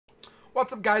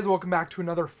What's up, guys? Welcome back to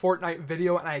another Fortnite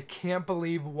video, and I can't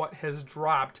believe what has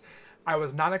dropped. I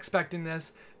was not expecting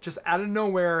this. Just out of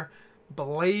nowhere,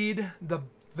 Blade the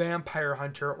Vampire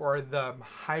Hunter, or the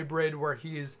hybrid where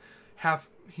he's half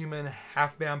human,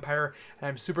 half vampire, and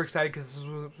I'm super excited because this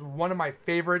was one of my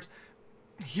favorite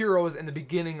heroes in the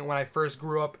beginning when I first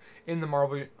grew up in the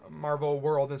Marvel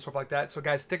world and stuff like that. So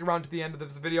guys, stick around to the end of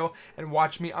this video and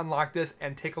watch me unlock this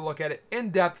and take a look at it in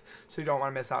depth so you don't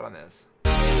want to miss out on this.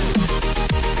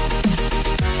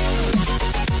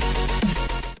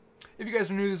 If you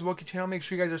guys are new to this Zowoki channel, make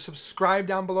sure you guys are subscribed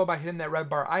down below by hitting that red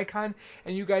bar icon.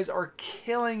 And you guys are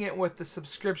killing it with the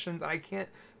subscriptions. I can't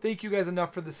thank you guys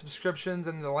enough for the subscriptions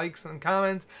and the likes and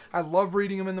comments. I love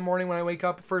reading them in the morning when I wake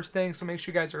up first thing. So make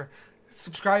sure you guys are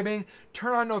subscribing,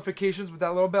 turn on notifications with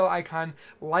that little bell icon,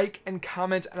 like and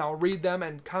comment, and I'll read them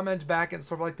and comment back and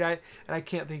stuff like that. And I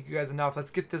can't thank you guys enough.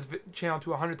 Let's get this channel to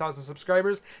 100,000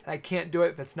 subscribers, and I can't do it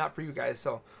if it's not for you guys,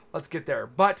 so let's get there.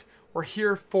 But we're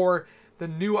here for the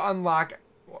new unlock.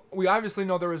 We obviously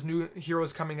know there was new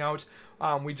heroes coming out.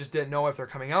 We just didn't know if they're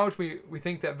coming out. We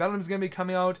think that Venom's gonna be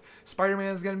coming out,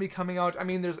 Spider-Man's gonna be coming out. I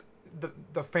mean, there's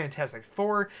the Fantastic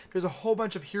Four. There's a whole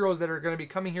bunch of heroes that are going to be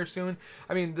coming here soon.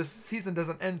 I mean, this season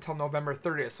doesn't end until November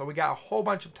 30th, so we got a whole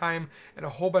bunch of time and a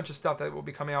whole bunch of stuff that will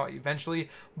be coming out eventually.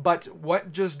 But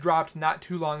what just dropped not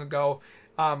too long ago,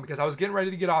 because I was getting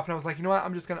ready to get off, and I was like, you know what,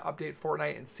 I'm just going to update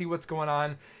Fortnite and see what's going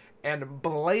on. And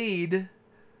Blade,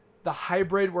 the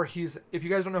hybrid where he's, if you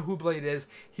guys don't know who Blade is,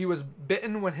 he was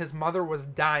bitten when his mother was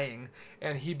dying,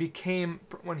 and he became,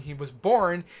 when he was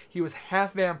born, he was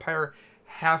half vampire,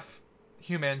 half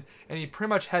human, and he pretty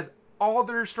much has all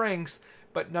their strengths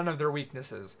but none of their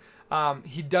weaknesses.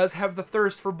 He does have the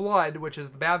thirst for blood, which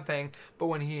is the bad thing, but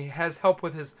when he has help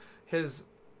with his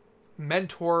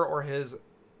mentor or his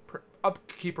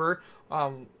upkeeper,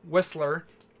 Whistler,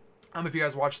 if you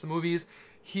guys watch the movies,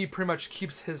 he pretty much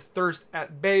keeps his thirst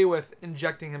at bay with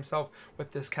injecting himself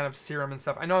with this kind of serum and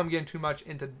stuff. I know I'm getting too much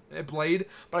into Blade,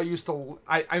 but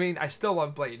I mean, I still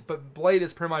love Blade, but Blade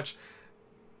is pretty much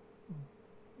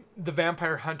the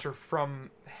vampire hunter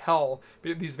from hell.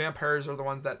 These vampires are the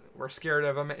ones that were scared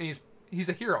of him, and he's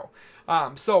a hero.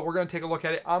 So we're going to take a look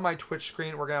at it on my Twitch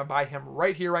screen. We're going to buy him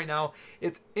right here, right now.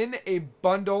 It's in a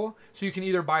bundle, so you can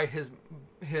either buy his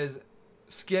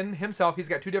skin himself. He's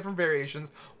got two different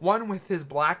variations, one with his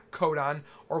black coat on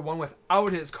or one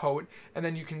without his coat, and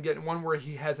then you can get one where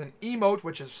he has an emote,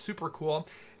 which is super cool,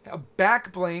 a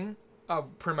back bling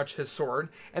of pretty much his sword,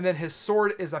 and then his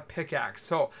sword is a pickaxe.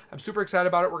 So I'm super excited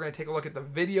about it. We're going to take a look at the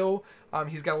video.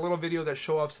 He's got a little video that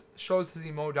shows his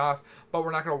emote off, but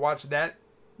we're not going to watch that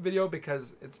video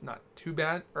because it's not too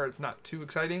bad, or it's not too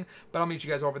exciting, but I'll meet you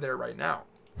guys over there right now.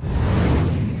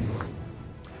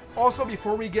 Also,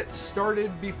 before we get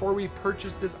started, before we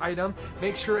purchase this item,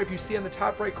 make sure if you see on the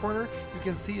top right corner, you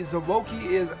can see Zowoki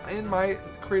is in my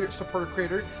supporter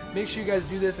creator. Make sure you guys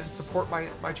do this and support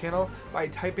my channel by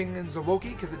typing in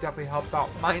Zowoki, because it definitely helps out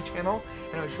my channel,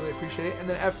 and I would really appreciate it. And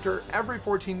then after every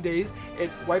 14 days, it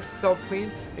wipes itself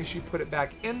clean. Make sure you put it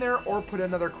back in there or put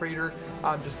another creator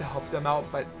just to help them out,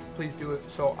 but please do it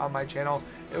so on my channel.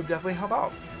 It would definitely help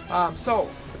out. So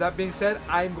with that being said,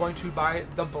 I'm going to buy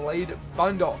the Blade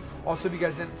bundle. Also, if you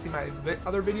guys didn't see my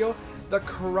other video, the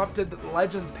Corrupted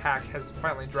Legends pack has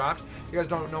finally dropped. If you guys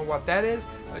don't know what that is,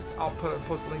 I'll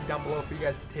post a link down below for you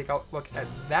guys to take a look at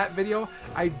that video.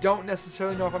 I don't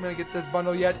necessarily know if I'm going to get this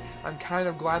bundle yet. I'm kind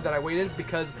of glad that I waited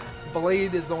because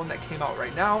Blade is the one that came out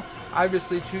right now.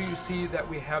 Obviously, too, you see that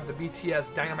we have the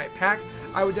BTS Dynamite pack.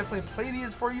 I would definitely play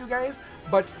these for you guys,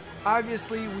 but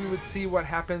obviously we would see what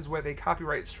happens with a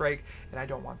copyright strike, and I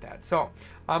don't want that. So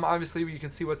obviously you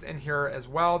can see what's in here as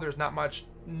well. There's not much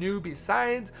new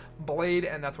besides Blade,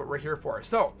 and that's what we're here for.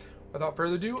 So without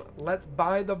further ado, let's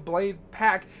buy the Blade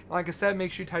pack. And like I said,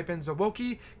 make sure you type in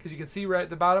Zowoki, because you can see right at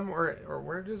the bottom, or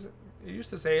where does it used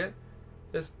to say it.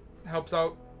 This helps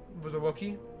out with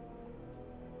Zowoki.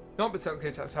 Nope, it's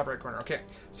okay, top right corner. Okay,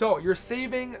 so you're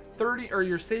saving 30, or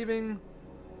you're saving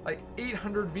like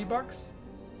 800 V-Bucks.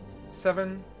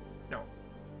 7,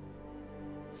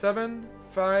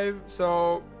 5,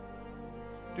 so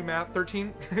do math,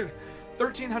 13.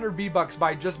 1,300 V-Bucks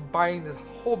by just buying this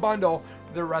whole bundle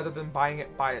rather than buying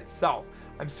it by itself.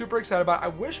 I'm super excited about it. I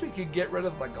wish we could get rid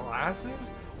of the glasses,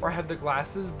 or have the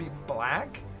glasses be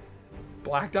blacked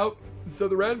out instead of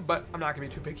the red, but I'm not gonna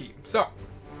be too picky. So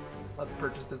let's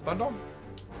purchase this bundle.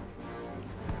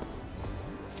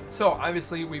 So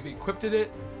obviously we've equipped it.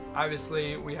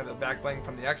 Obviously we have the back bling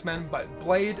from the X-Men, but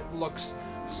Blade looks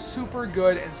super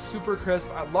good and super crisp.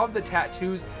 I love the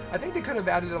tattoos. I think they could have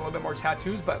added a little bit more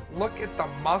tattoos, but look at the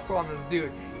muscle on this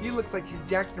dude. He looks like he's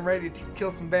jacked and ready to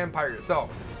kill some vampires. So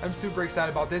I'm super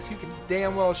excited about this. You can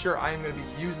damn well sure I am going to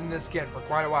be using this skin for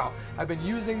quite a while. I've been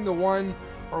using the one,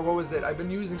 or what was it? I've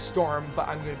been using Storm, but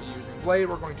I'm going to be using Blade.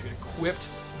 We're going to equip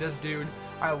this dude.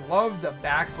 I love the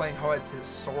back bling, how it's his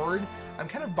sword. I'm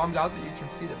kind of bummed out that you can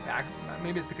see the back.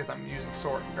 Maybe it's because I'm using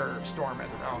sword or Storm, I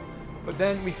don't know. But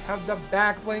then we have the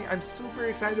back bling. I'm super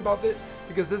excited about it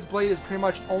because this blade is pretty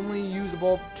much only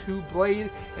usable to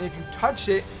blade, and if you touch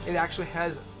it, it actually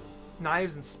has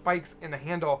knives and spikes in the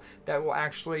handle that will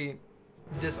actually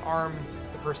disarm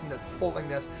the person that's holding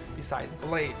this besides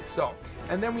blade. So,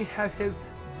 and then we have his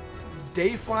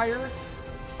day flyer.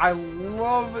 I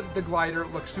love the glider,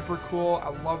 it looks super cool. I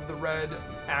love the red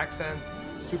accents,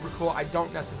 super cool. I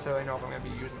don't necessarily know if I'm going to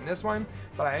be using this one,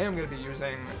 but I am going to be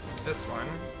using this one.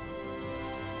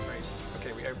 Right,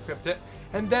 okay, we equipped it.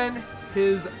 And then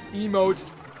his emote.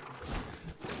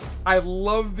 I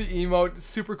love the emote,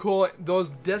 super cool. Those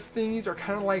disc thingies are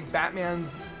kind of like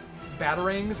Batman's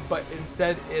batarangs, but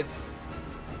instead it's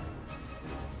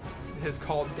his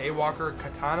called Daywalker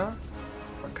katana,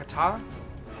 or kata.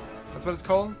 That's what it's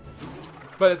called.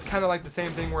 But it's kind of like the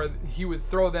same thing where he would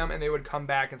throw them and they would come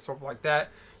back and stuff like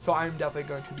that. So I'm definitely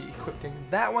going to be equipping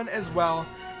that one as well.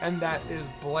 And that is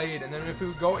Blade. And then if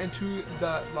we go into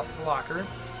the locker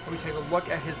and we take a look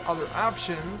at his other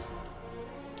options,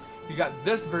 you got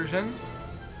this version,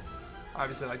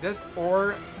 obviously like this,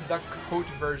 or the coat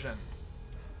version.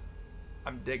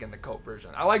 I'm digging the coat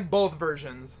version. I like both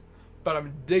versions, but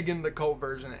I'm digging the coat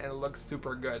version and it looks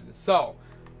super good. So,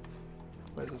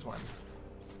 what is this one?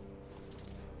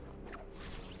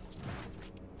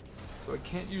 So I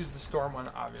can't use the Storm one,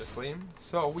 obviously.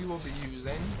 So we will be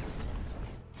using...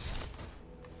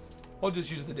 We'll just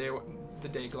use the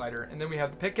day glider. And then we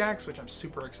have the pickaxe, which I'm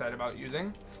super excited about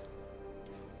using.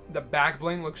 The back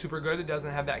bling looks super good. It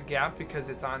doesn't have that gap because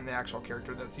it's on the actual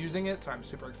character that's using it. So I'm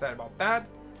super excited about that.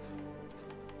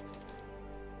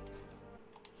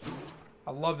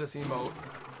 I love this emote.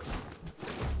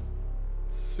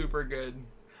 Super good.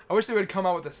 I wish they would come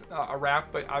out with this, a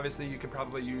wrap, but obviously you could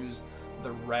probably use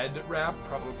the red wrap.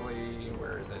 Probably,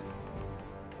 where is it?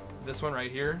 This one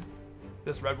right here.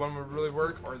 This red one would really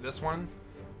work, or this one.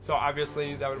 So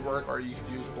obviously that would work, or you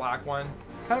could use a black one.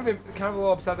 Kind of a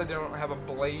little upset that they don't have a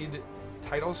Blade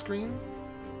title screen.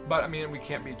 But I mean, we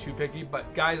can't be too picky.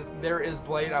 But guys, there is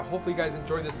Blade. I hopefully you guys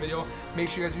enjoyed this video. Make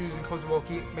sure you guys are using code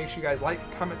Zowoki. Make sure you guys like,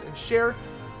 comment, and share.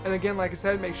 And again, like I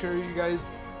said, make sure you guys,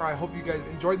 or I hope you guys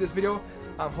enjoyed this video.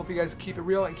 Hope you guys keep it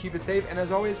real and keep it safe. And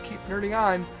as always, keep nerding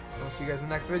on. And we'll see you guys in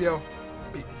the next video.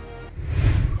 Peace.